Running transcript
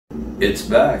It's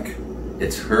back.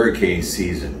 It's hurricane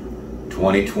season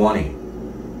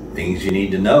 2020. Things you need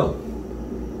to know.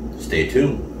 Stay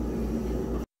tuned.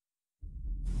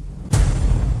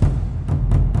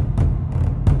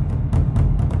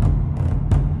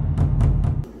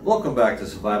 Welcome back to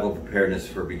Survival Preparedness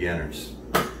for Beginners.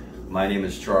 My name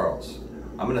is Charles.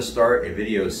 I'm going to start a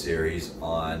video series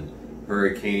on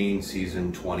hurricane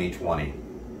season 2020.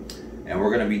 And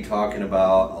we're going to be talking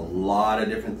about a lot of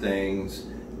different things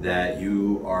that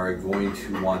you are going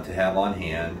to want to have on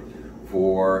hand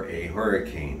for a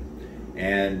hurricane.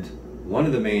 And one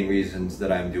of the main reasons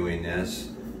that I'm doing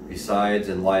this, besides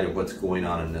in light of what's going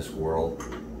on in this world,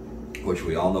 which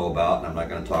we all know about and I'm not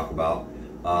going to talk about,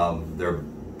 they're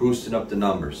boosting up the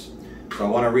numbers. So I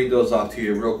want to read those off to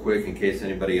you real quick in case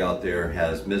anybody out there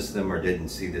has missed them or didn't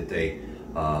see that they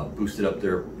boosted up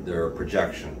their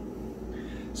projection.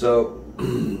 So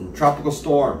tropical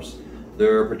storms,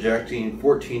 they're projecting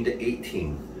 14 to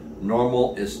 18.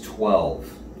 Normal is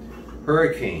 12.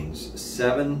 Hurricanes,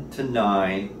 7 to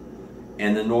 9,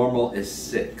 and the normal is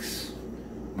 6.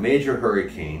 Major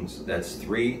hurricanes, that's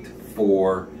 3 to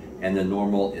 4, and the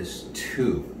normal is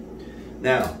 2.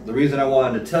 Now, the reason I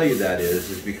wanted to tell you that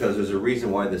is because there's a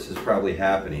reason why this is probably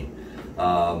happening.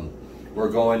 We're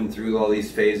going through all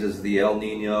these phases, the El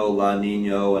Nino, La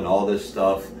Nino, and all this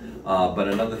stuff. But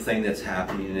another thing that's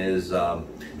happening is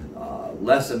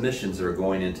less emissions that are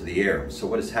going into the air. So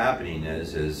what is happening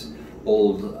is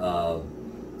old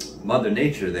Mother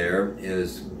Nature there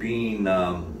is being,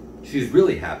 she's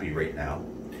really happy right now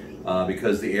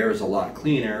because the air is a lot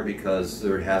cleaner because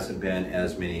there hasn't been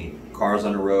as many cars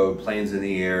on the road, planes in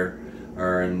the air,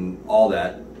 and all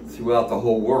that throughout the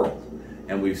whole world.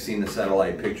 And we've seen the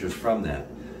satellite pictures from that.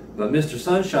 But Mr.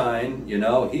 Sunshine, you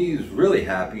know, he's really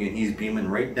happy and he's beaming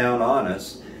right down on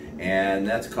us, and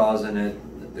that's causing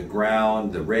the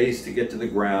ground, the rays to get to the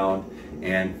ground,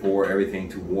 and for everything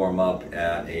to warm up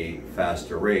at a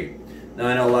faster rate. Now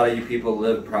I know a lot of you people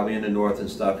live probably in the north and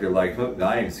stuff, you're like, oh,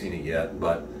 I haven't seen it yet,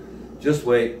 but just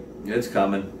wait, it's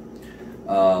coming.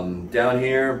 Down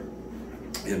here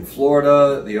in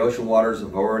Florida, the ocean waters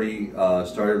have already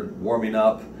started warming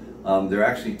up. They're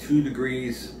actually 2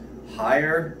 degrees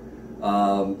higher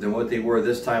than what they were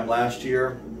this time last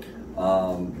year.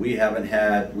 We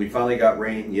finally got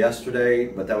rain yesterday,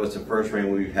 but that was the first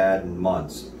rain we've had in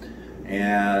months.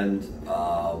 And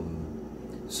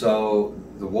so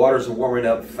the waters are warming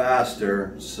up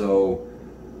faster, so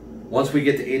once we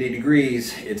get to 80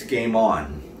 degrees, it's game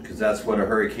on, because that's what a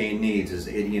hurricane needs, is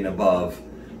 80 and above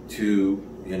to,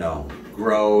 you know,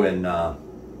 grow and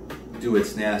do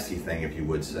its nasty thing, if you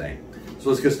would say. So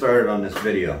let's get started on this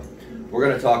video. We're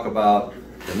going to talk about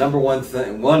the number one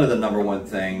thing, one of the number one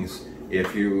things.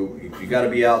 If you got to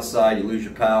be outside, you lose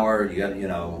your power, you got, you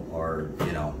know, or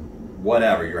you know,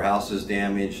 whatever, your house is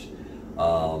damaged.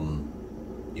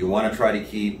 You want to try to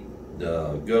keep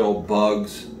the good old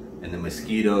bugs and the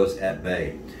mosquitoes at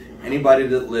bay. Anybody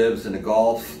that lives in the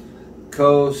Gulf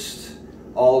Coast,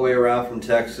 all the way around from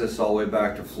Texas, all the way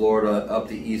back to Florida, up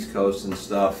the East Coast and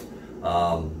stuff,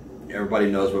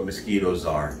 everybody knows what mosquitoes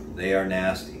are. They are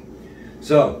nasty.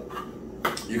 So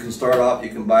you can start off, you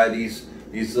can buy these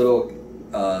little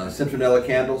citronella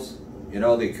candles. You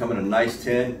know, they come in a nice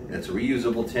tin. It's a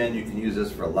reusable tin. You can use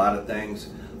this for a lot of things.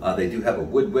 They do have a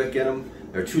wood wick in them.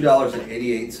 They're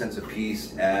 $2.88 a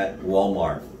piece at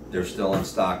Walmart. They're still in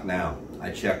stock now.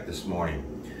 I checked this morning.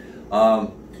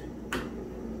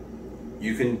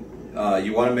 You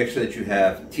want to make sure that you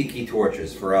have tiki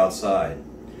torches for outside.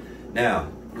 Now,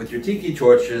 with your tiki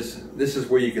torches, this is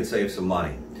where you can save some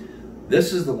money.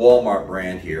 This is the Walmart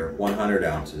brand here, 100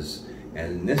 ounces.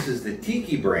 And this is the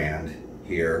Tiki brand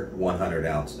here, 100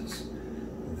 ounces.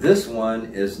 This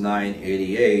one is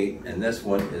 $9.88 and this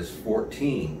one is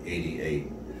 $14.88.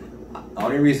 The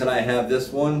only reason I have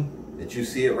this one, that you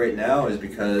see it right now, is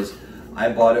because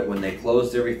I bought it when they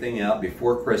closed everything out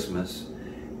before Christmas,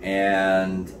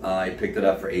 and I picked it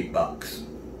up for $8.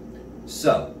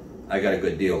 So I got a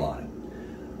good deal on it.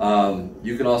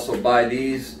 You can also buy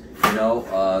these. You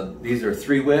know, these are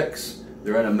 3 wicks.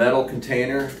 They're in a metal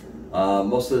container.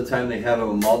 Most of the time they have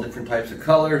them in all different types of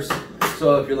colors.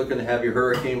 So if you're looking to have your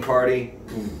hurricane party,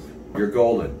 you're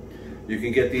golden. You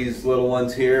can get these little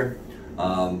ones here.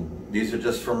 These are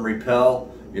just from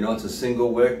Repel. You know, it's a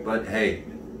single wick, but hey,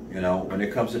 you know, when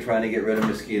it comes to trying to get rid of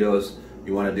mosquitoes,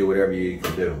 you want to do whatever you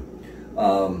can do.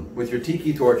 With your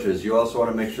tiki torches, you also want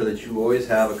to make sure that you always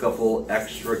have a couple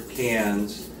extra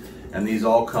cans, and these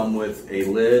all come with a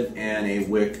lid and a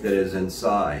wick that is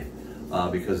inside,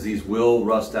 because these will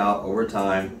rust out over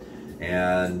time,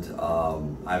 And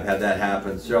I've had that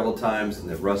happen several times, and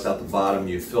it rusts out the bottom.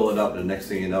 You fill it up, and the next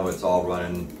thing you know, it's all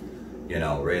running, you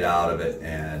know, right out of it,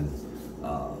 and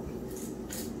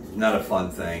not a fun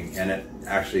thing. And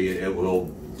it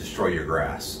will destroy your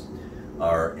grass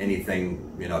or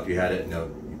anything. You know, if you had it in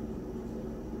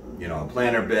a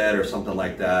planter bed or something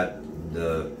like that,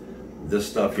 this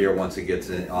stuff here, once it gets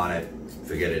on it,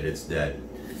 forget it, it's dead.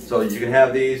 So you can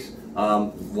have these.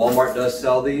 Walmart does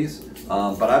sell these,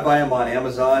 but I buy them on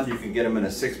Amazon. You can get them in a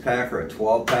 6-pack or a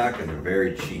 12-pack, and they're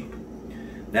very cheap.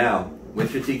 Now,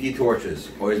 with your tiki torches,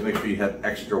 always make sure you have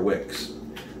extra wicks.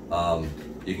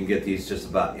 You can get these just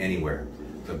about anywhere.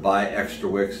 But buy extra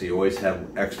wicks, so you always have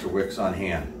extra wicks on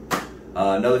hand.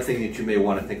 Another thing that you may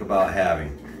want to think about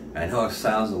having, I know it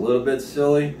sounds a little bit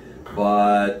silly,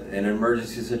 but in an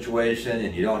emergency situation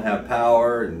and you don't have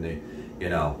power and the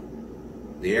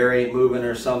air ain't moving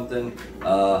or something,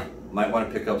 might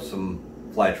want to pick up some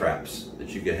fly traps that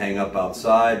you could hang up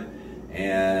outside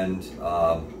and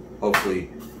hopefully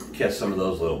catch some of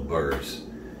those little buggers,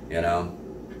 you know.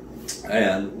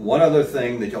 And one other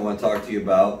thing that I want to talk to you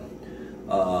about,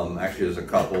 actually there's a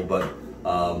couple, but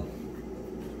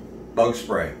bug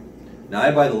spray. Now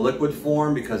I buy the liquid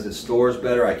form because it stores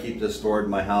better. I keep this stored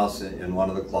in my house in one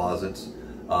of the closets.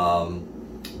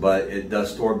 But it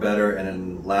does store better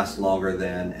and it lasts longer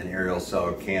than an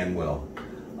aerosol can will.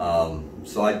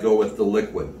 So I'd go with the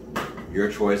liquid. Your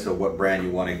choice of what brand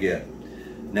you want to get.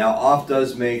 Now Off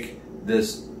does make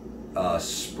this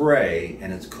spray,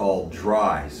 and it's called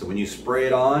dry. So when you spray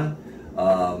it on,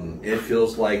 it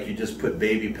feels like you just put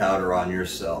baby powder on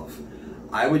yourself.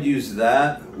 I would use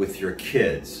that with your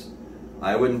kids.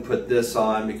 I wouldn't put this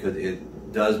on because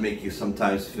it does make you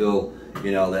sometimes feel,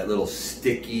 you know, that little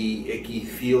sticky, icky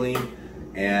feeling.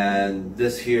 And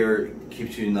this here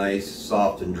keeps you nice,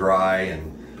 soft, and dry,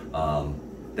 and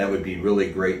that would be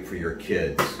really great for your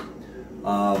kids.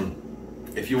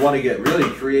 If you want to get really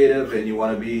creative and you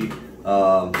want to be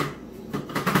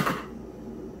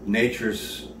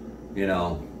nature's, you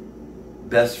know,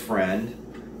 best friend,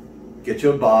 get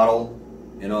you a bottle,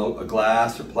 you know, a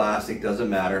glass or plastic, doesn't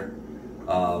matter.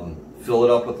 Fill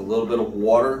it up with a little bit of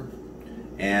water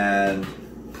and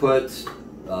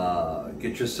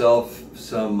get yourself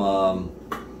some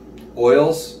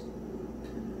oils,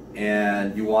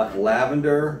 and you want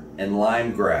lavender and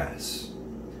lemongrass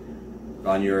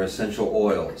on your essential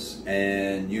oils,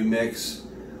 and you mix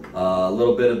a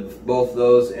little bit of both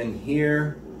those in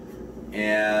here,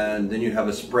 and then you have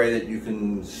a spray that you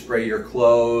can spray your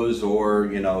clothes, or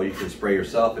you know, you can spray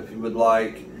yourself if you would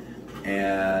like,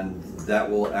 and that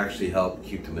will actually help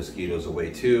keep the mosquitoes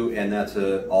away too. And that's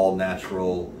an all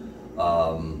natural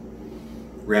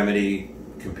remedy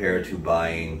compared to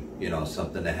buying, you know,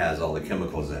 something that has all the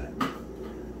chemicals in it.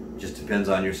 Just depends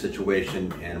on your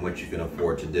situation and what you can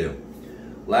afford to do.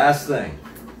 Last thing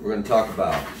we're going to talk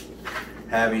about,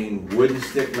 having wooden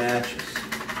stick matches.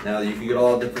 Now you can get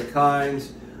all different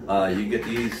kinds. You get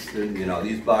these, you know,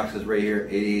 these boxes right here,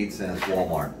 88 cents,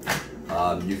 Walmart.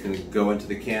 You can go into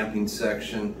the camping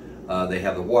section. They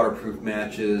have the waterproof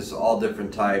matches, all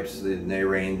different types, and they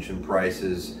range in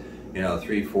prices, you know,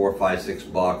 $3, $4,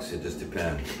 $5, $6. It just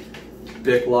depends.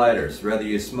 Bic lighters, whether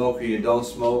you smoke or you don't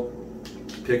smoke,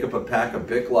 pick up a pack of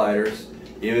Bic lighters,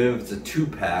 even if it's a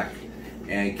 2-pack,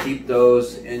 and keep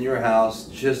those in your house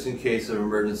just in case of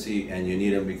emergency and you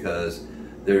need them, because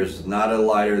there's not a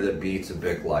lighter that beats a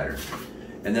Bic lighter.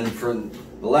 And then for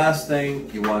the last thing,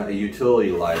 you want a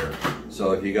utility lighter.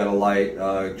 So if you got to light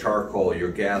charcoal,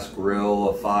 your gas grill,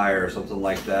 a fire, or something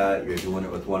like that, you're doing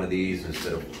it with one of these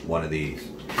instead of one of these.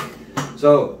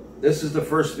 So this is the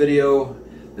first video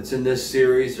that's in this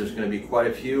series. There's going to be quite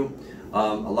a few.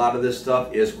 A lot of this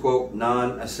stuff is, quote,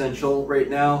 non-essential right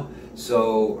now.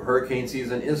 So hurricane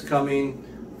season is coming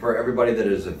for everybody that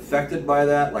is affected by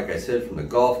that. Like I said, from the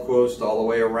Gulf Coast all the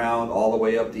way around, all the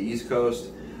way up the East Coast.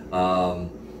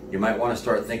 You might want to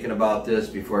start thinking about this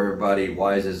before everybody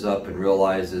wises up and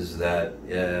realizes that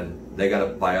they got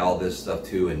to buy all this stuff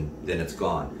too, and then it's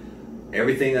gone.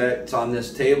 Everything that's on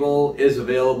this table is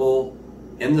available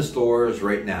in the stores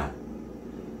right now.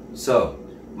 So,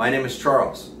 my name is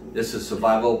Charles. This is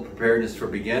Survival Preparedness for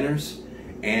Beginners.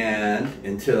 And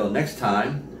until next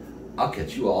time, I'll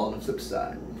catch you all on the flip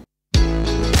side.